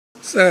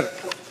Sir,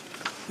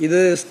 ഇത്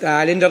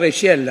സ്റ്റാലിൻ്റെ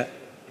റഷ്യയല്ല,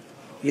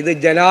 ഇത്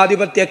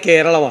ജനാധിപത്യ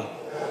കേരളമാണ്.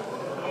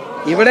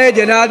 ഇവിടെ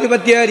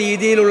ജനാധിപത്യ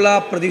രീതിയിലുള്ള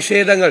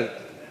പ്രതിഷേധങ്ങൾ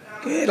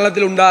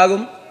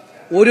കേരളത്തിലുണ്ടാകും,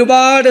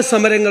 ഒരുപാട്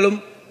സമരങ്ങളും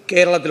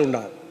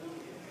കേരളത്തിലുണ്ടാകും.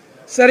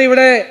 സർ,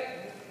 ഇവിടെ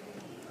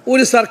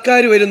ഒരു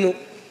സർക്കാർ വരുന്നു,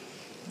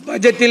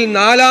 ബജറ്റിൽ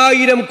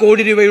 4000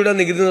 കോടി രൂപയുടെ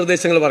നികുതി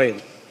നിർദ്ദേശങ്ങൾ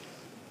പറയുന്നു.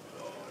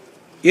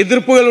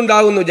 എതിർപ്പുകൾ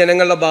ഉണ്ടാകുന്നു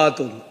ജനങ്ങളുടെ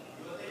ഭാഗത്തുനിന്ന്.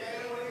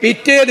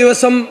 പിറ്റേ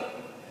ദിവസം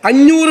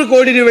 500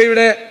 കോടി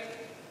രൂപയുടെ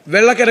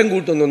വെള്ളക്കരം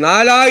കൂട്ടുന്നു,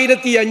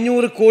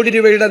 4500 കോടി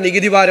രൂപയുടെ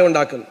നികുതി ഭാരം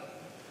ഉണ്ടാക്കുന്നു.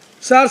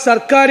 സാർ,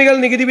 സർക്കാരുകൾ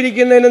നികുതി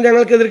പിരിക്കുന്നതിന്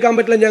ഞങ്ങൾക്ക് എതിർക്കാൻ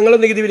പറ്റില്ല, ഞങ്ങളും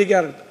നികുതി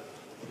പിരിക്കാറുണ്ട്.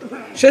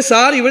 പക്ഷെ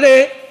സാർ, ഇവിടെ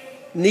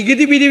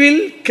നികുതി പിരിവിൽ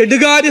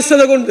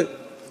കെടുകാര്യസ്ഥത കൊണ്ട്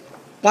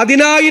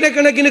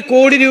 10,000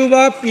 കോടി രൂപ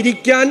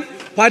പിരിക്കാൻ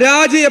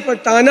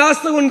പരാജയപ്പെട്ട,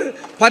 അനാസ്ഥ കൊണ്ട്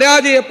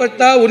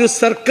പരാജയപ്പെട്ട ഒരു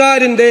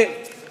സർക്കാരിൻ്റെ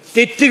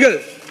തെറ്റുകൾ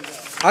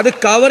അത്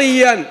കവർ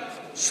ചെയ്യാൻ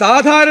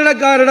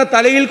സാധാരണക്കാരുടെ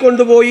തലയിൽ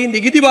കൊണ്ടുപോയി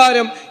നികുതി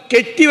ഭാരം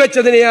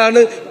കെട്ടിവെച്ചതിനെയാണ്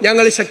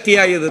ഞങ്ങൾ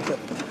ശക്തിയായി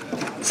എതിർത്തത്.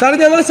 സാർ,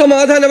 ഞങ്ങൾ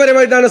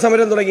സമാധാനപരമായിട്ടാണ്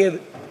സമരം തുടങ്ങിയത്.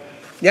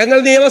 ഞങ്ങൾ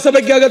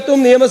നിയമസഭയ്ക്കകത്തും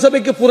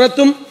നിയമസഭയ്ക്ക്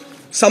പുറത്തും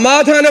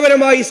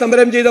സമാധാനപരമായി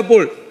സമരം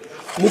ചെയ്തപ്പോൾ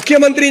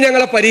മുഖ്യമന്ത്രി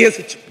ഞങ്ങളെ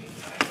പരിഹസിച്ചു.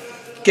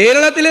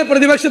 കേരളത്തിലെ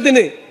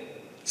പ്രതിപക്ഷത്തിന്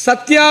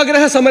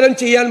സത്യാഗ്രഹ സമരം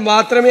ചെയ്യാൻ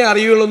മാത്രമേ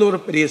അറിയുള്ളൂ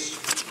എന്ന് പരിഹസിച്ചു.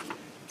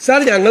 സാർ,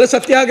 ഞങ്ങൾ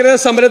സത്യാഗ്രഹ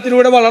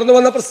സമരത്തിലൂടെ വളർന്നു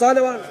വന്ന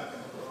പ്രസ്ഥാനമാണ്.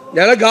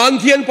 ഞങ്ങൾ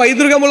ഗാന്ധിയൻ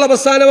പൈതൃകമുള്ള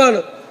പ്രസ്ഥാനമാണ്.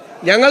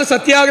 ഞങ്ങൾ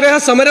സത്യാഗ്രഹ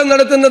സമരം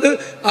നടത്തുന്നത്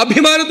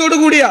അഭിമാനത്തോടു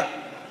കൂടിയാണ്.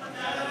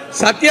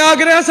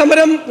 സത്യാഗ്രഹ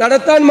സമരം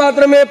നടത്താൻ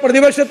മാത്രമേ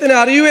പ്രതിപക്ഷത്തിന്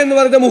അറിയൂ എന്ന്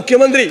പറഞ്ഞ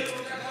മുഖ്യമന്ത്രി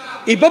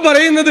ഇപ്പൊ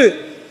പറയുന്നത്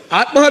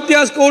ആത്മഹത്യാ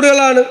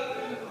സ്ക്വാഡുകളാണ്,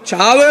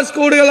 ചാവേർ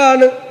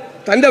സ്ക്വാഡുകളാണ്,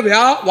 തൻ്റെ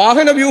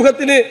വാഹന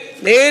വ്യൂഹത്തിന്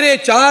നേരെ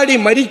ചാടി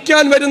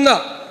മരിക്കാൻ വരുന്ന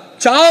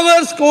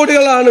ചാവേർ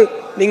സ്ക്വാഡുകളാണ്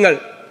നിങ്ങൾ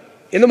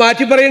എന്ന്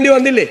മാറ്റി പറയേണ്ടി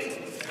വന്നില്ലേ?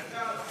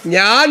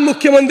 ഞാൻ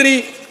മുഖ്യമന്ത്രി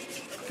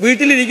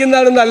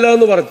വീട്ടിലിരിക്കുന്നതാണ്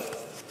നല്ലതെന്ന് പറഞ്ഞു.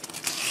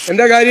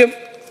 എന്താ കാര്യം?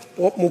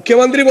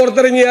 മുഖ്യമന്ത്രി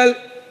പുറത്തിറങ്ങിയാൽ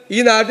ഈ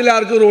നാട്ടിൽ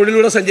ആർക്കും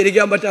റോഡിലൂടെ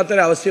സഞ്ചരിക്കാൻ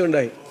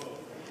പറ്റാത്തൊരവസ്ഥയുണ്ടായി.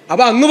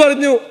 അപ്പം അന്ന്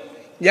പറഞ്ഞു,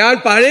 ഞാൻ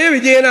പഴയ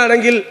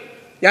വിജയനാണെങ്കിൽ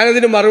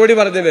ഞാനതിന് മറുപടി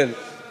പറഞ്ഞിരുന്നു.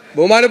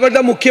 ബഹുമാനപ്പെട്ട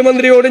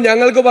മുഖ്യമന്ത്രിയോട്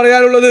ഞങ്ങൾക്ക്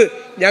പറയാനുള്ളത്,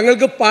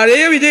 ഞങ്ങൾക്ക്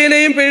പഴയ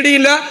വിജയനെയും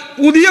പേടിയില്ല,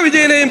 പുതിയ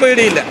വിജയനെയും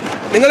പേടിയില്ല.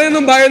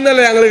 നിങ്ങളെയൊന്നും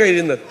ഭയന്നല്ല ഞങ്ങൾ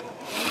കഴിയുന്നത്.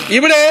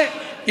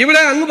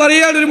 ഇവിടെ അങ്ങ്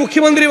പറയാനൊരു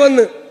മുഖ്യമന്ത്രി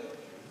വന്ന്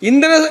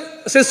ഇന്ധന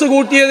സെസ്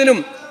കൂട്ടിയതിനും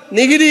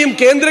നികുതിയും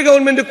കേന്ദ്ര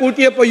ഗവൺമെന്റ്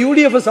കൂട്ടിയപ്പോൾ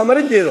UDF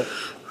സമരം ചെയ്തു.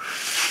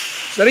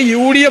 സാർ,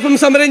 UDFും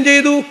സമരം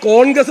ചെയ്തു,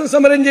 കോൺഗ്രസും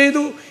സമരം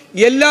ചെയ്തു,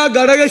 എല്ലാ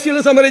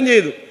ഘടകകക്ഷികളും സമരം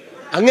ചെയ്തു.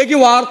 അങ്ങേക്ക്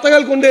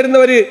വാർത്തകൾ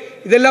കൊണ്ടുവരുന്നവർ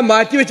ഇതെല്ലാം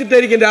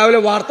മാറ്റിവെച്ചിട്ടായിരിക്കും രാവിലെ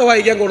വാർത്ത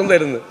വായിക്കാൻ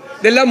കൊണ്ടുവരുന്നത്.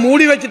 ഇതെല്ലാം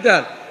മൂടി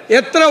വെച്ചിട്ടാണ്.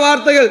 എത്ര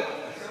വാർത്തകൾ!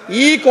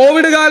 ഈ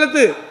കോവിഡ്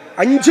കാലത്ത്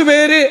 5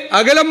 പേര്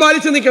അകലം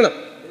പാലിച്ച് നിൽക്കണം.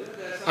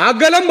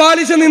 അകലം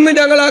പാലിച്ച് നിന്ന്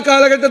ഞങ്ങൾ ആ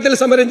കാലഘട്ടത്തിൽ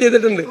സമരം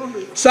ചെയ്തിട്ടുണ്ട്.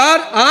 സാർ,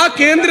 ആ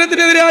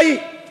കേന്ദ്രത്തിനെതിരായി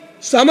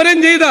സമരം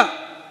ചെയ്ത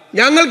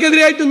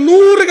ഞങ്ങൾക്കെതിരായിട്ട്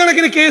 100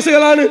 കണക്കിന്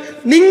കേസുകളാണ്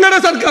നിങ്ങളുടെ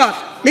സർക്കാർ,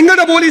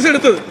 നിങ്ങളുടെ പോലീസ്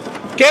എടുത്തത്.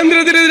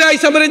 കേന്ദ്രത്തിനെതിരായി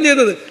സമരം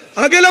ചെയ്തത്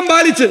അകലം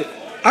പാലിച്ച്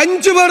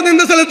 5 പേർ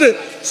നിന്ന സ്ഥലത്ത്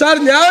സാർ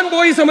ഞാൻ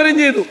പോയി സമരം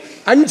ചെയ്തു.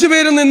 5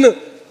 പേര് നിന്ന്,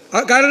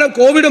 കാരണം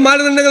കോവിഡ്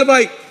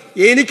മാനദണ്ഡങ്ങളുമായി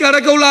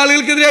എനിക്കടക്കമുള്ള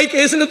ആളുകൾക്കെതിരായി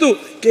കേസെടുത്തു,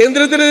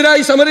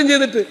 കേന്ദ്രത്തിനെതിരായി സമരം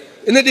ചെയ്തിട്ട്.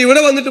 എന്നിട്ട്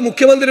ഇവിടെ വന്നിട്ട്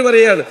മുഖ്യമന്ത്രി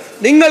പറയുകയാണ്,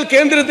 നിങ്ങൾ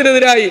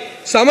കേന്ദ്രത്തിനെതിരായി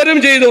സമരം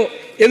ചെയ്തോ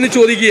എന്ന്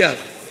ചോദിക്കുകയാണ്.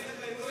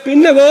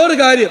 പിന്നെ വേറൊരു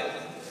കാര്യം,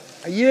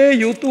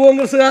 യൂത്ത്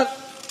കോൺഗ്രസ്സുകാർ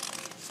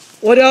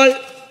ഒരാൾ,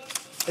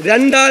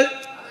 2 ആൾ,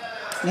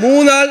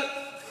 3 ആൾ,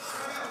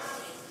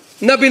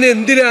 എന്നാ പിന്നെ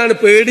എന്തിനാണ്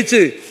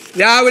പേടിച്ച്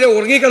രാവിലെ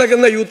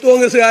ഉറങ്ങിക്കിടക്കുന്ന യൂത്ത്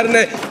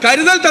കോൺഗ്രസ്സുകാരനെ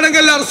കരുതൽ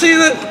തടങ്കലിൽ അറസ്റ്റ്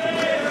ചെയ്ത്?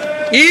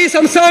 ഈ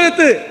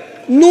സംസ്ഥാനത്ത്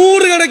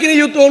 100 കണക്കിന്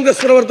യൂത്ത്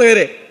കോൺഗ്രസ്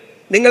പ്രവർത്തകരെ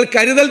നിങ്ങൾ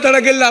കരുതൽ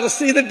തടങ്കലിൽ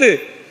അറസ്റ്റ് ചെയ്തിട്ട്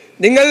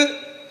നിങ്ങൾ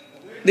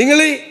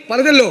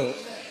പറഞ്ഞല്ലോ,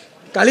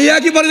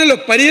 കളിയാക്കി പറഞ്ഞല്ലോ,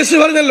 പരിഹസിച്ച്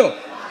പറഞ്ഞല്ലോ,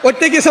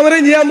 ഒറ്റയ്ക്ക്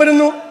സമരം ചെയ്യാൻ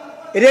വരുന്നു,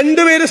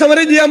 2 പേര്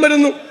സമരം ചെയ്യാൻ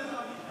വരുന്നു.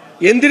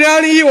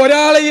 എന്തിനാണ് ഈ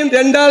ഒരാളെയും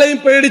 2 ആളെയും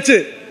പേടിച്ച്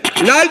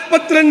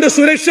 42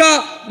 സുരക്ഷാ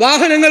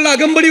വാഹനങ്ങളുടെ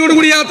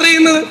അകമ്പടിയോടുകൂടി യാത്ര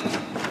ചെയ്യുന്നത്?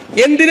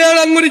 എന്തിനാണ്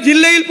അങ്ങൊരു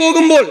ജില്ലയിൽ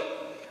പോകുമ്പോൾ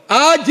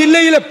ആ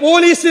ജില്ലയിലെ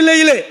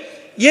ജില്ലയിലെ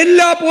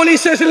എല്ലാ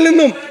പോലീസ് സ്റ്റേഷനിൽ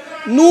നിന്നും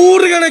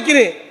 100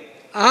 കണക്കിന്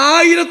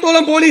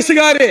 1000-ഓളം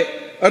പോലീസുകാരെ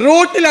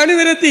റോട്ടിൽ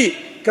അണിനിരത്തി,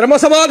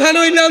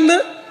 ക്രമസമാധാനം ഇല്ല, അന്ന്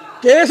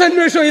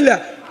കേസന്വേഷണം ഇല്ല,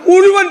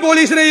 മുഴുവൻ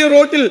പോലീസിനെയും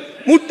റോട്ടിൽ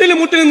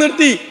മുട്ടിൽ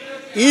നിർത്തി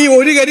ഈ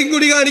ഒരു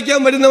കരിങ്കുടി കാണിക്കാൻ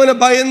വരുന്നവനെ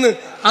ഭയന്ന്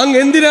അങ്ങ്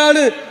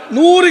എന്തിനാണ്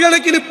 100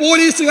 കണക്കിന്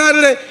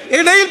പോലീസുകാരുടെ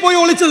ഇടയിൽ പോയി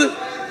ഒളിച്ചത്?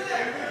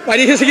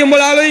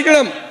 പരിഹസിക്കുമ്പോൾ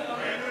ആലോചിക്കണം.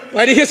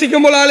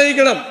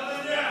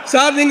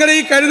 സാർ, നിങ്ങളുടെ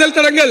ഈ കരുതൽ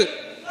തടങ്കൽ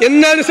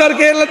എന്നാണ് സാർ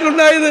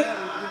കേരളത്തിലുണ്ടായത്?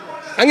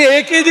 അങ്ങ്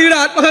AKGയുടെ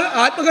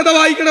ആത്മകഥ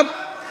വായിക്കണം.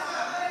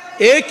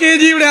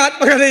 AKGയുടെ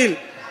ആത്മകഥയിൽ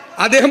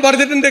അദ്ദേഹം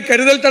പറഞ്ഞിട്ടുണ്ട്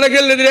കരുതൽ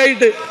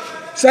തടങ്കലിനെതിരായിട്ട്.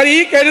 സാർ, ഈ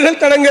കരുതൽ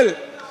തടങ്കൽ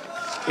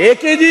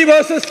AKG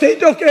versus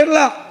state of Kerala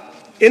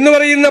എന്ന്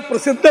പറയുന്ന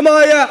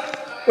പ്രസിദ്ധമായ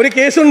ഒരു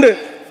കേസുണ്ട്.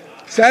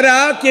 സാർ,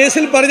 ആ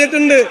കേസിൽ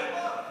പറഞ്ഞിട്ടുണ്ട്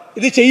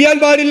ഇത് ചെയ്യാൻ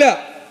പാടില്ല.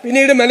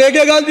 പിന്നീട്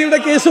മനേകാ ഗാന്ധിയുടെ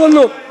കേസ്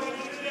വന്നു.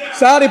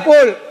 സാർ,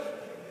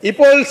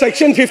 ഇപ്പോൾ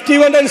സെക്ഷൻ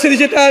 51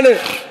 അനുസരിച്ചിട്ടാണ്,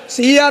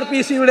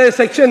 CRPCയുടെ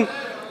സെക്ഷൻ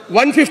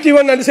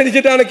 151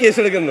 അനുസരിച്ചിട്ടാണ്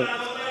കേസെടുക്കുന്നത്.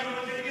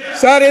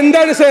 സാർ,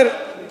 എന്താണ് sir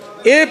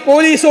a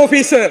police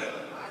officer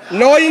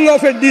knowing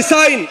of a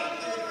design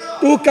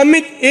to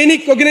commit any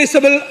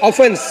cognizable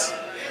offence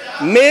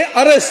may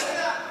arrest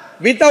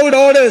without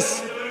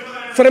orders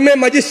from a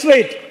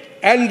magistrate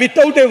and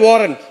without a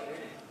warrant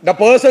the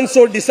person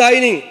so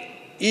designing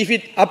if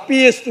it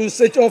appears to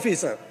such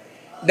officer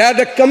that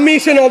the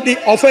commission of the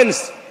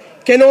offence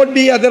cannot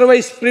be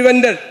otherwise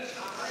prevented.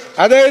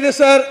 That is,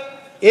 sir,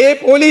 a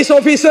police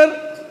officer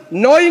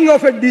knowing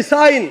of a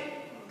design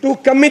to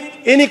commit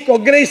any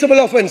cognizable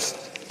offence.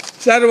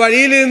 Sir,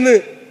 വഴിയിൽ നിന്ന്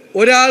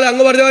ഒരാൾ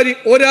അങ്ങ് പറഞ്ഞ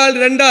ഒരാൾ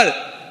രണ്ടാൾ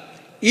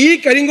ഈ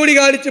കരിങ്കൊടി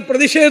കാണിച്ച്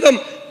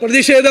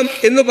പ്രതിഷേധം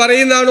എന്ന്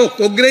പറയുന്നതാണോ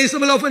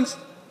കോഗ്നൈസബിൾ ഓഫൻസ്?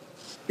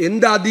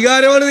 എന്ത്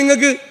അധികാരമാണ്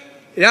നിങ്ങൾക്ക്?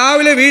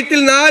 രാവിലെ വീട്ടിൽ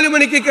 4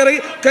 മണിക്ക്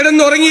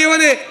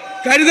കിടന്നുറങ്ങിയവനെ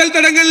കരുതൽ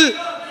തടങ്കലിൽ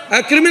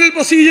ക്രിമിനൽ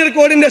പ്രൊസീജിയർ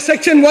കോഡിന്റെ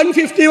സെക്ഷൻ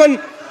 151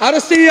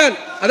 അറസ്റ്റ് ചെയ്യാൻ.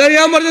 അതാണ്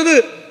ഞാൻ പറഞ്ഞത്.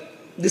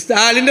 ഇത്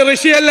സ്റ്റാലിന്റെ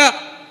റഷ്യയല്ല.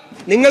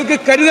 നിങ്ങൾക്ക്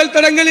കരുതൽ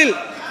തടങ്കലിൽ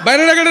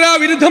ഭരണഘടനാ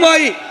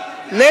വിരുദ്ധമായി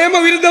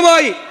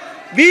നിയമവിരുദ്ധമായി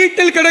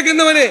വീട്ടിൽ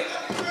കിടക്കുന്നവനെ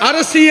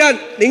അറസ്റ്റ് ചെയ്യാൻ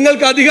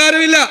നിങ്ങൾക്ക്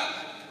അധികാരമില്ല.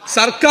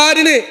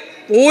 സർക്കാരിന്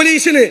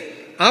പോലീസിന്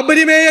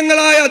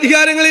അപരിമേയങ്ങളായ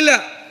അധികാരങ്ങളില്ല.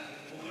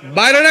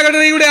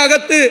 ഭരണഘടനയുടെ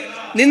അകത്ത്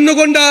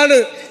നിന്നുകൊണ്ടാണ്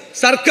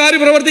സർക്കാർ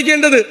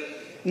പ്രവർത്തിക്കേണ്ടത്.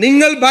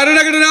 നിങ്ങൾ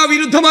ഭരണഘടനാ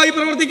വിരുദ്ധമായി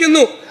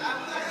പ്രവർത്തിക്കുന്നു.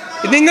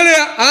 നിങ്ങൾ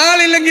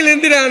ആളില്ലെങ്കിൽ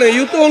എന്തിനാണ്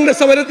യൂത്ത്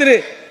കോൺഗ്രസ് സമരത്തിന്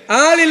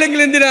ആളില്ലെങ്കിൽ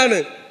എന്തിനാണ്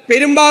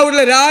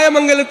പെരുമ്പാവൂരിലെ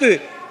രായമംഗലത്ത്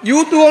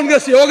യൂത്ത്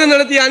കോൺഗ്രസ് യോഗം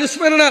നടത്തി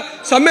അനുസ്മരണ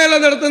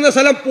സമ്മേളനം നടത്തുന്ന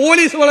സ്ഥലം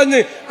പോലീസ്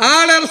വളഞ്ഞ്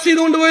ആളെ അറസ്റ്റ്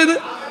ചെയ്തുകൊണ്ടുപോയത്?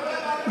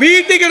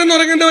 വീട്ടിൽ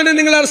കിടന്നുറങ്ങേണ്ടവനെ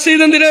നിങ്ങൾ അറസ്റ്റ്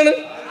ചെയ്തെന്തിനാണ്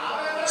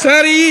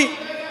സാർ? ഈ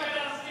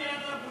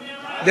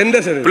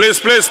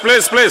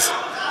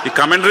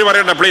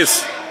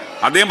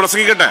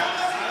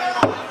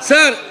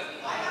സാർ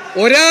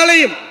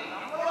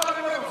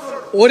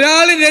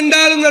ഒരാളും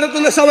രണ്ടാളും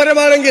നടത്തുന്ന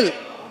സമരമാണെങ്കിൽ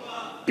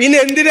പിന്നെ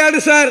എന്തിനാണ്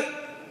സാർ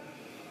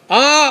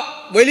ആ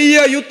വലിയ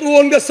യൂത്ത്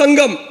കോൺഗ്രസ്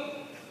സംഘം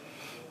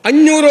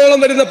 500ഓളം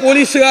വരുന്ന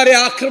പോലീസുകാരെ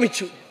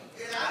ആക്രമിച്ചു?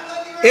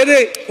 ഏത്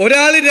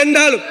ഒരാളും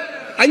രണ്ടാളും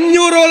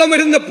 500ഓളം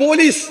വരുന്ന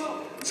പോലീസ്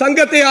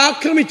സംഘത്തെ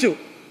ആക്രമിച്ചു.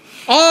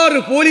 6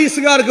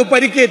 പോലീസുകാർക്ക്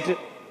പരിക്കേറ്റ്.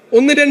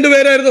 1-2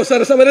 പേരായിരുന്നു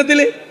സാർ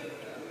സമരത്തില്.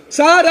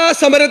 സാർ ആ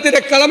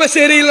സമരത്തിന്റെ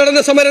കളമശ്ശേരിയിൽ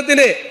നടന്ന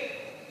സമരത്തിന്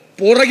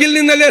പുറകിൽ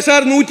നിന്നല്ലേ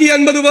സാർ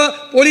 150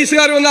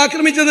 പോലീസുകാർ വന്ന്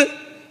ആക്രമിച്ചത്?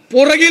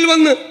 പുറകിൽ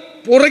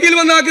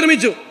വന്ന്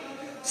ആക്രമിച്ചു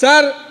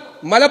സാർ.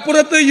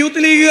 മലപ്പുറത്ത് യൂത്ത്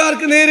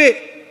ലീഗുകാർക്ക് നേരെ,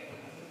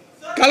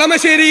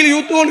 കളമശ്ശേരിയിൽ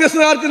യൂത്ത്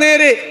കോൺഗ്രസുകാർക്ക്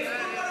നേരെ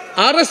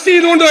അറസ്റ്റ്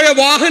ചെയ്തുകൊണ്ടുപോയ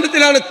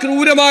വാഹനത്തിലാണ്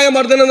ക്രൂരമായ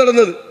മർദ്ദനം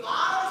നടന്നത്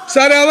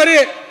സാർ.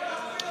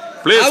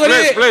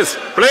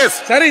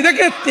 സാർ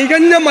ഇതൊക്കെ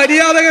തികഞ്ഞ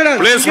മര്യാദകളാണ്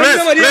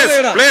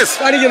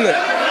കാണിക്കുന്നത്.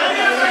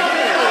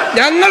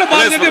 ഞങ്ങൾ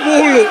പറഞ്ഞിട്ട്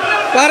പോവുള്ളൂ.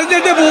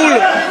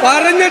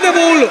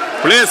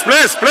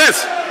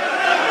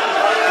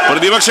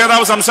 പ്രതിപക്ഷ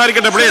നേതാവ്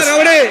സംസാരിക്കട്ടെ പ്ലീസ്.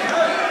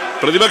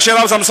 പ്രതിപക്ഷ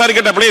നേതാവ്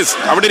സംസാരിക്കട്ടെ പ്ലീസ്.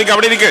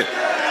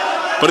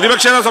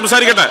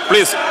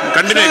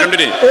 കണ്ടിന്യൂ.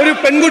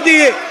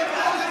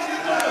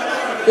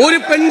 ഒരു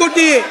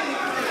പെൺകുട്ടിയെ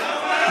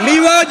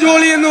നിവ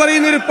ജോളി എന്ന്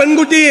പറയുന്ന ഒരു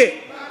പെൺകുട്ടിയെ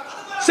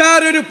സാർ,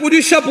 ഒരു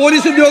പുരുഷ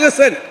പോലീസ്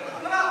ഉദ്യോഗസ്ഥൻ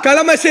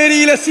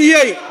കളമശ്ശേരിയിലെ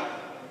CI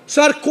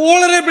സാർ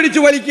കോളറെ പിടിച്ചു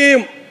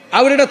വലിക്കുകയും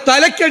അവരുടെ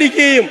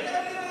തലക്കടിക്കുകയും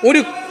ഒരു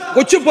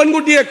കൊച്ചു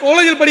പെൺകുട്ടിയെ,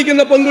 കോളേജിൽ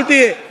പഠിക്കുന്ന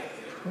പെൺകുട്ടിയെ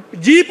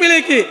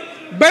ജീപ്പിലേക്ക്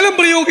ബലം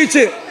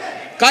പ്രയോഗിച്ച്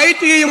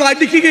കയറ്റുകയും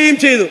അടിക്കുകയും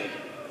ചെയ്തു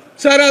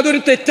സാർ. അതൊരു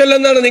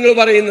തെറ്റല്ലെന്നാണ് നിങ്ങൾ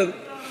പറയുന്നത്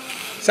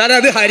സാർ.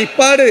 അത്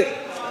ഹരിപ്പാട്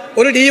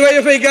ഒരു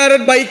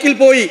DYFIക്കാരൻ ബൈക്കിൽ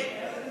പോയി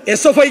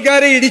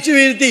SFIക്കാരെ ഇടിച്ചു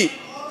വീഴ്ത്തി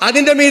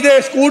അതിന്റെ മീതെ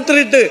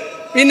സ്കൂട്ടറിട്ട്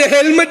പിന്നെ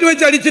ഹെൽമെറ്റ്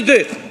വെച്ച് അടിച്ചിട്ട്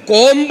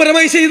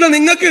കോംപ്രമൈസ് ചെയ്ത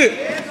നിങ്ങൾക്ക്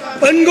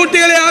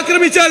പെൺകുട്ടികളെ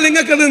ആക്രമിച്ചാൽ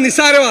നിങ്ങൾക്കത്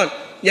നിസ്സാരമാണ്.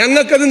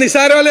 ഞങ്ങൾക്കത്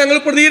നിസ്സാരമല്ല. ഞങ്ങൾ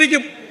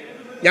പ്രതികരിക്കും.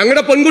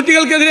 ഞങ്ങളുടെ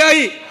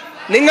പെൺകുട്ടികൾക്കെതിരായി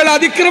നിങ്ങൾ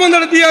അതിക്രമം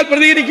നടത്തിയാൽ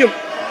പ്രതികരിക്കും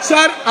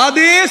സാർ.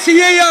 അതേ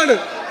CI ആണ്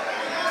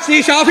ശ്രീ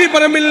ഷാഫി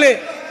പറമ്പിലിനെ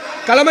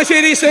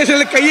കളമശ്ശേരി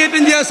സ്റ്റേഷനിൽ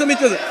കയ്യേറ്റം ചെയ്യാൻ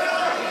ശ്രമിച്ചത്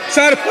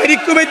സാർ.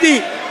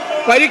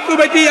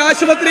 പരിക്കുപറ്റി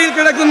ആശുപത്രിയിൽ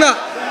കിടക്കുന്ന,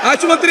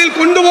 ആശുപത്രിയിൽ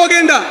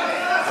കൊണ്ടുപോകേണ്ട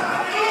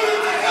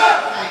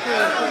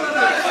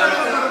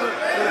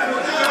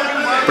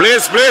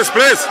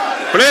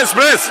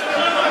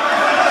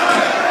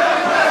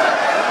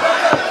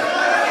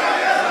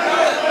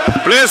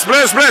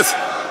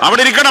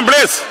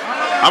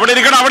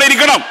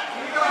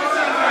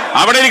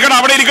അവിടെ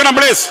ഇരിക്കണം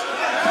പ്ലീസ്.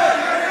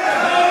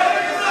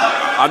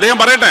 അദ്ദേഹം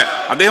പറയട്ടെ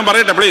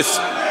പ്ലീസ്.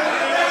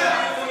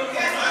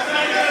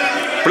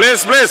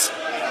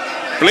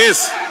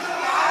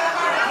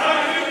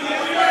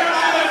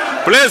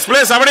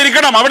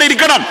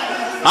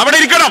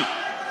 അവിടെ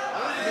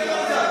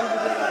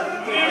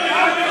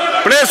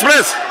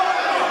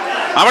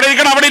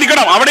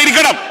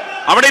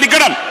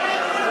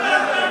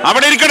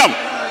ഇരിക്കണം.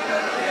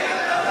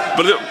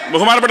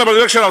 ബഹുമാനപ്പെട്ട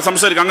പ്രതിപക്ഷ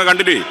സംസാരിക്കും. അങ്ങ്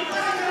കണ്ടിന്യൂ.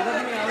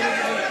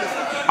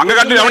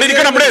 അവിടെ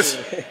ഇരിക്കണം പ്ലീസ്.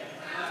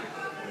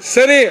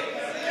 ശരി,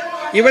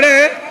 ഇവിടെ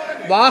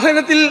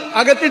വാഹനത്തിൽ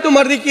അകത്തിട്ട്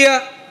മർദ്ദിക്കുക,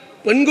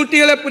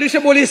 പെൺകുട്ടികളെ പുരുഷ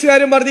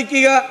പോലീസുകാരും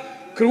മർദ്ദിക്കുക,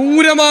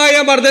 ക്രൂരമായ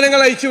മർദ്ദനങ്ങൾ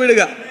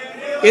അയച്ചുവിടുക,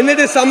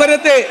 എന്നിട്ട്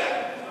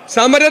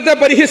സമരത്തെ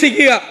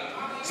പരിഹസിക്കുക.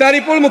 സാർ,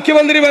 ഇപ്പോൾ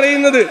മുഖ്യമന്ത്രി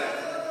പറയുന്നത്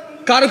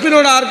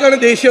കറുപ്പിനോട് ആർക്കാണ്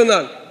ദേഷ്യം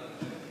എന്നാണ്.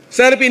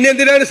 സാർ പിന്നെ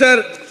എന്തിനാണ് സാർ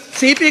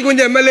CP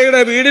കുഞ്ഞ്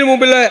MLA വീടിന്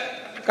മുമ്പിലെ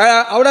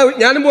അവിടെ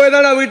ഞാനും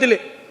പോയതാണ് ആ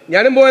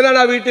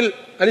വീട്ടിൽ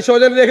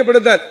അനുശോചനം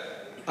രേഖപ്പെടുത്താൻ.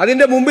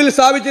 അതിന്റെ മുമ്പിൽ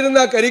സ്ഥാപിച്ചിരുന്ന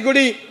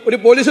കരിക്കൊടി ഒരു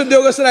പോലീസ്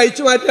ഉദ്യോഗസ്ഥരെ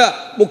അയച്ചു മാറ്റുക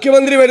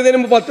മുഖ്യമന്ത്രി വരുന്നതിന്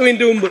മുമ്പ് 10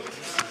 മിനിറ്റ് മുമ്പ്.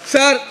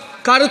 സാർ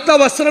കറുത്ത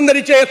വസ്ത്രം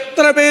ധരിച്ച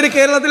എത്ര പേര്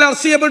കേരളത്തിൽ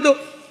അറസ്റ്റ് ചെയ്യപ്പെട്ടു?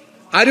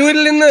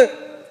 അരൂരിൽ നിന്ന്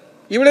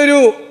ഇവിടെ ഒരു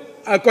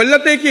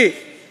കൊല്ലത്തേക്ക്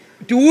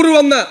ടൂർ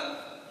വന്ന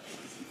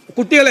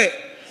കുട്ടികളെ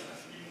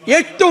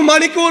 8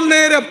 മണിക്കൂർ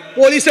നേരം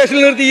പോലീസ്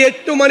സ്റ്റേഷനിൽ നിർത്തി.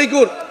 8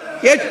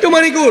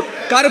 മണിക്കൂർ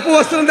കറുപ്പ്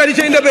വസ്ത്രം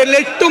ധരിച്ചതിന്റെ പേരിൽ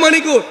 8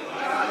 മണിക്കൂർ.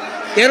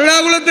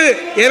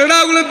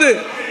 എറണാകുളത്ത്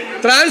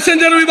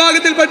ട്രാൻസ്ജെൻഡർ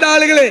വിഭാഗത്തിൽപ്പെട്ട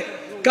ആളുകളെ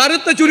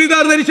കറുത്ത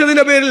ചുരിദാർ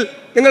ധരിച്ചതിന്റെ പേരിൽ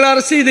നിങ്ങൾ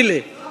അറസ്റ്റ് ചെയ്തില്ലേ?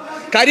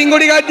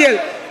 കരിങ്കൊടി കാറ്റിയാൽ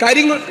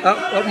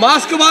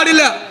മാസ്ക്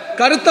പാടില്ല,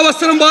 കറുത്ത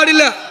വസ്ത്രം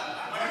പാടില്ല.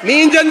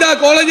 മീൻചന്ത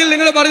കോളേജിൽ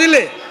നിങ്ങൾ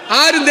പറഞ്ഞില്ലേ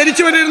ആരും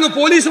ധരിച്ചു വരരുന്നു,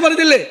 പോലീസ്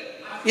പറഞ്ഞില്ലേ?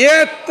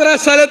 എത്ര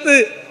സ്ഥലത്ത്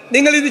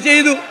നിങ്ങൾ ഇത്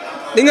ചെയ്തു?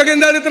 നിങ്ങൾക്ക്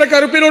എന്താണ് ഇത്ര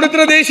കറുപ്പിനോട്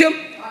ഇത്ര ദേഷ്യം?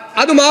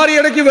 അത് മാറി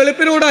ഇടയ്ക്ക്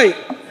വെളുപ്പിനോടായി.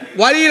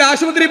 വഴിയിൽ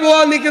ആശുപത്രി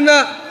പോകാൻ നിൽക്കുന്ന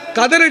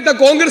കതറിട്ട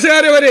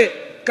കോൺഗ്രസ്സുകാരെ വരെ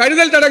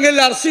കരുതൽ തടങ്കലിൽ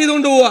അറസ്റ്റ്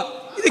ചെയ്തുകൊണ്ട് പോവുക.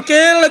 ഇത്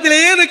കേരളത്തിൽ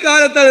ഏത്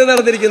കാലത്താണ്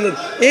നടന്നിരിക്കുന്നത്?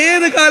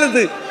 ഏത്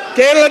കാലത്ത്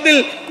കേരളത്തിൽ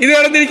ഇത്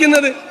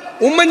നടന്നിരിക്കുന്നത്?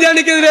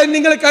 ഉമ്മൻചാണ്ടിക്കെതിരെ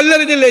നിങ്ങൾ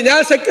കല്ലെറിഞ്ഞില്ലേ? ഞാൻ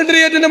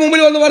സെക്രട്ടേറിയറ്റിന്റെ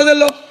മുമ്പിൽ വന്ന്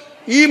പറഞ്ഞല്ലോ,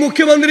 ഈ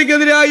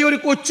മുഖ്യമന്ത്രിക്കെതിരായി ഒരു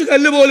കൊച്ചു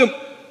കല്ല് പോലും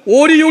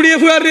ഒരു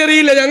UDF-കാരനെ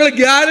അറിയില്ല. ഞങ്ങൾ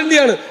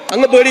ഗ്യാരണ്ടിയാണ്,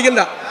 അങ്ങ് പേടിക്കണ്ട.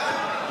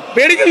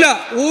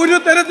 ഒരു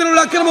തരത്തിലുള്ള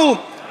അക്രമവും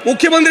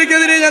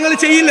മുഖ്യമന്ത്രിക്കെതിരെ ഞങ്ങൾ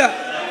ചെയ്യില്ല.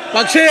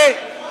 പക്ഷേ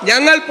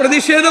ഞങ്ങൾ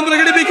പ്രതിഷേധം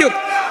പ്രകടിപ്പിക്കും.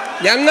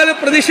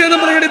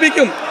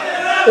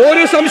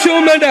 ഒരു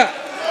സംശയവും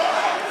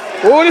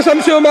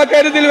ആ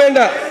കാര്യത്തിൽ വേണ്ട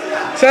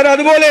സാർ.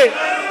 അതുപോലെ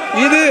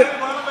ഇത്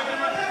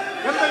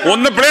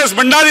ഒന്ന് പ്ലീസ്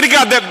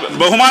മിണ്ടാതിരിക്കുക.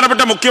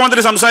 ബഹുമാനപ്പെട്ട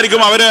മുഖ്യമന്ത്രി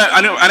സംസാരിക്കും, അവര്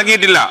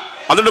അനങ്ങിയിട്ടില്ല.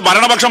 അതുകൊണ്ട്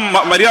ഭരണപക്ഷം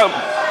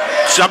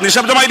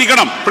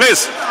നിശബ്ദമായിരിക്കണം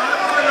പ്ലീസ്.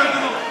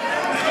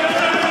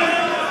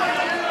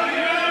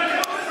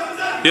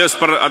 യെസ്,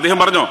 അദ്ദേഹം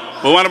പറഞ്ഞോ,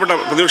 ബഹുമാനപ്പെട്ട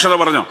പ്രതിപക്ഷ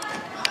പറഞ്ഞോ.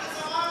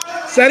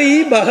 സാർ ഈ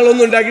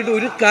ബഹളമൊന്നും ഉണ്ടാക്കിയിട്ട്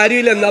ഒരു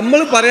കാര്യമില്ല. നമ്മൾ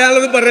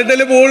പറയാനുള്ളത്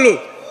പറഞ്ഞിട്ടല്ലേ പോവുള്ളൂ.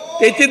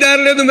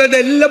 തെറ്റിദ്ധാരണയൊന്നും വേണ്ട,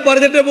 എല്ലാം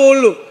പറഞ്ഞിട്ടേ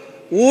പോവുള്ളൂ.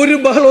 ഒരു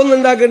ബഹളമൊന്നും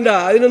ഉണ്ടാക്കണ്ട,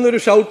 അതിനൊന്നും ഒരു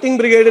ഷൗട്ടിംഗ്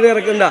ബ്രിഗേഡിനെ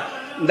ഇറക്കണ്ട.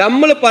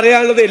 നമ്മൾ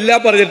പറയാനുള്ളത് എല്ലാം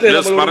പറഞ്ഞിട്ട്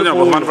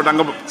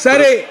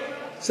സാറേ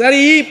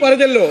ഈ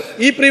പറഞ്ഞല്ലോ,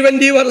 ഈ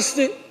പ്രിവെന്റീവ്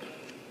അറസ്റ്റ്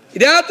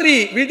രാത്രി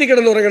വീട്ടിൽ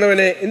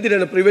കിടന്നുറങ്ങണവനെ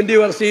എന്തിനാണ്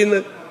പ്രിവെന്റീവ് അറസ്റ്റ്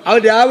ചെയ്യുന്നത്? അവൻ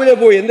രാവിലെ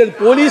പോയി എന്താ?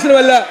 പോലീസിന്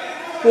വല്ല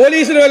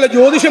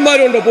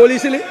ജ്യോതിഷന്മാരുണ്ടോ?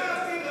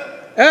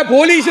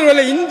 പോലീസിന്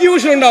വല്ല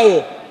ഇൻഡ്യൂഷൻ ഉണ്ടാവോ?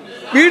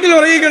 വീട്ടിൽ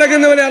ഉറങ്ങി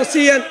കിടക്കുന്നവനെ അറസ്റ്റ്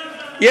ചെയ്യാൻ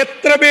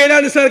എത്ര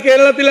പേരാണ് സാർ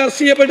കേരളത്തിൽ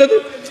അറസ്റ്റ് ചെയ്യപ്പെട്ടത്?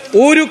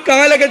 ഒരു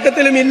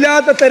കാലഘട്ടത്തിലും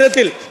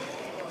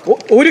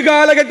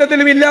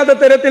ഇല്ലാത്ത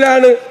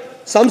തരത്തിലാണ്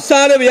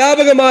സംസ്ഥാന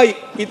വ്യാപകമായി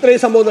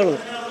ഇത്രയും സംഭവം നടന്നത്.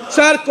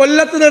 സാർ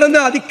കൊല്ലത്ത് നടന്ന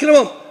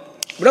അതിക്രമം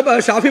ഇവിടെ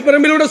ഷാഫി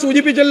പറമ്പിലൂടെ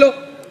സൂചിപ്പിച്ചല്ലോ.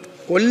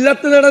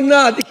 കൊല്ലത്ത് നടന്ന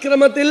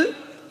അതിക്രമത്തിൽ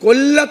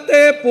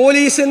കൊല്ലത്തെ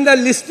പോലീസിന്റെ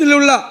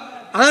ലിസ്റ്റിലുള്ള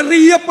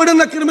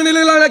അറിയപ്പെടുന്ന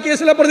ക്രിമിനലുകളാണ്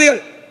കേസിലെ പ്രതികൾ.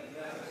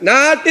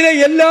 നാട്ടിലെ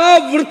എല്ലാ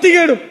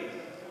വൃത്തികേടും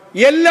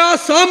എല്ലാ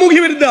സാമൂഹ്യ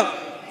വിരുദ്ധ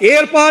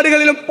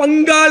ഏർപ്പാടുകളിലും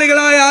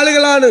പങ്കാളികളായ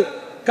ആളുകളാണ്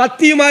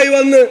കത്തിയുമായി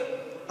വന്ന്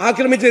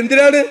ആക്രമിച്ചത്.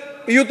 എന്തിനാണ്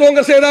യൂത്ത്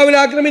കോൺഗ്രസ് നേതാവിനെ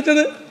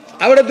ആക്രമിച്ചത്?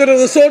 അവിടുത്തെ ഒരു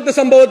റിസോർട്ട്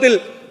സംഭവത്തിൽ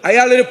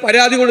അയാളൊരു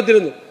പരാതി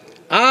കൊടുത്തിരുന്നു.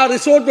 ആ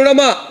റിസോർട്ട്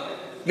ഉടമ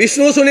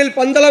വിഷ്ണു സുനിൽ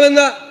പന്തളം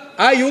എന്ന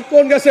ആ യൂത്ത്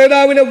കോൺഗ്രസ്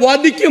നേതാവിനെ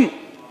വധിക്കും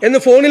എന്ന്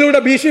ഫോണിലൂടെ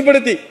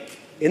ഭീഷണിപ്പെടുത്തി.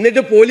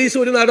 എന്നിട്ട് പോലീസ്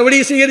ഒരു നടപടി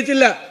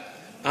സ്വീകരിച്ചില്ല.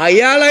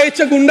 അയാൾ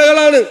അയച്ച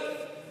ഗുണ്ടകളാണ്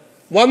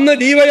വന്ന്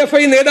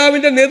DYFI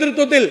നേതാവിന്റെ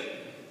നേതൃത്വത്തിൽ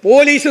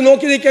പോലീസ്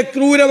നോക്കി നിൽക്കെ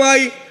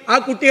ക്രൂരമായി ആ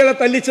കുട്ടികളെ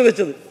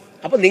തല്ലിച്ചതച്ചത്.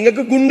 അപ്പൊ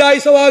നിങ്ങൾക്ക്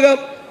ഗുണ്ടായുസമാകാം,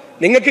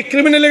 നിങ്ങൾക്ക്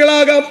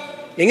ക്രിമിനലുകളാകാം,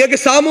 നിങ്ങൾക്ക്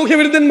സാമൂഹ്യ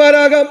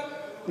വിരുദ്ധന്മാരാകാം,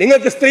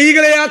 നിങ്ങൾക്ക്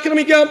സ്ത്രീകളെ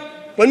ആക്രമിക്കാം,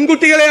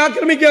 പെൺകുട്ടികളെ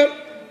ആക്രമിക്കാം,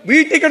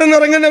 വീട്ടിൽ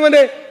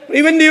കിടന്നിറങ്ങുന്നവനെ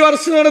പ്രിവെന്റീവ്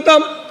അറസ്റ്റ്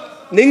നടത്താം.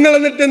 നിങ്ങൾ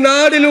എന്നിട്ട്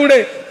നാടിലൂടെ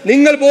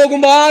നിങ്ങൾ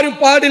പോകുമ്പോൾ ആരും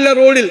പാടില്ല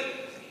റോഡിൽ.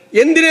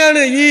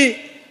 എന്തിനാണ് ഈ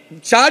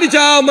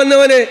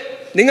ചാടിച്ചാമെന്നവനെ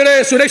നിങ്ങളുടെ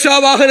സുരക്ഷാ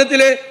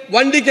വാഹനത്തിലെ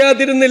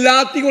വണ്ടിക്കകത്തിരുന്ന്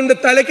ലാത്തി കൊണ്ട്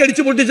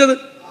തലക്കടിച്ചു പൊട്ടിച്ചത്?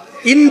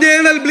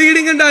 ഇന്റേണൽ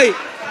ബ്ലീഡിംഗ് ഉണ്ടായി.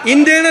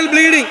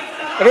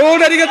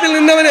 റോഡരികത്തിൽ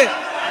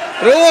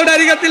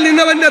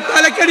നിന്നവന്റെ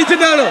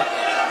തലക്കടിച്ചിട്ടാണോ?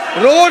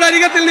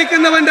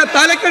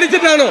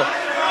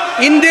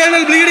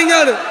 ഇന്റേണൽ ബ്ലീഡിംഗ്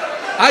ആണ്.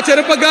 ആ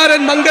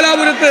ചെറുപ്പക്കാരൻ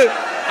മംഗലാപുരത്ത്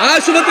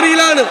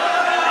ആശുപത്രിയിലാണ്.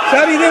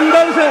 സാർ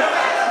ഇതെന്താണ്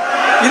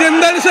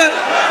സാർ?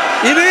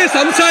 ഇത്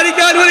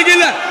സംസാരിക്കാൻ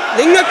അനുവദിക്കില്ല.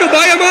 നിങ്ങൾക്ക്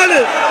ഭയമാണ്,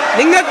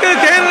 നിങ്ങൾക്ക്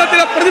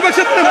കേരളത്തിലെ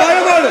പ്രതിപക്ഷത്തിന്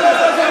ഭയമാണ്.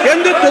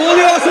 എന്ത്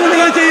തോന്നിവാസം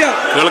നിങ്ങൾ ചെയ്യാം?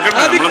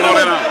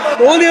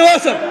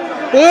 തോന്നിവാസം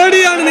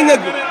പേടിയാണ്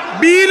നിങ്ങൾക്ക്,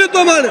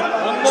 ഭീരുത്വമാണ്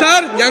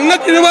സാർ.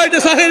 ഞങ്ങൾക്ക് ഇതുമായിട്ട്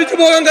സഹകരിച്ചു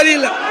പോകാൻ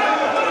കഴിയില്ല.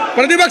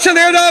 പ്രതിപക്ഷ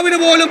നേതാവിന്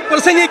പോലും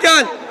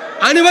പ്രസംഗിക്കാൻ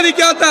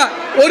അനുവദിക്കാത്ത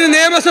ഒരു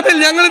നിയമസഭയിൽ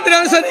ഞങ്ങൾ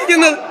എന്തിനാണ്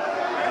സഹിക്കുന്നത്?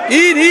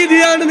 ഈ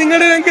രീതിയാണ്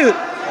നിങ്ങളുടെയെങ്കിൽ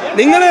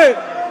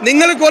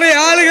നിങ്ങൾ കുറെ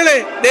ആളുകളെ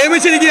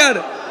നിയമിച്ചിരിക്കുകയാണ്.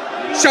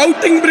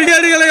 ഷൗട്ടിംഗ്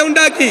ബ്രിഗേഡുകളെ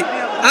ഉണ്ടാക്കി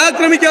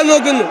ആക്രമിക്കാൻ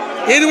നോക്കുന്നു.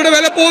 ഇതിവിടെ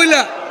വില പോവില്ല.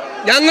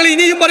 ഞങ്ങൾ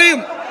ഇനിയും പറയും,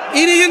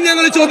 ഇനിയും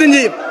ഞങ്ങൾ ചോദ്യം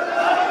ചെയ്യും.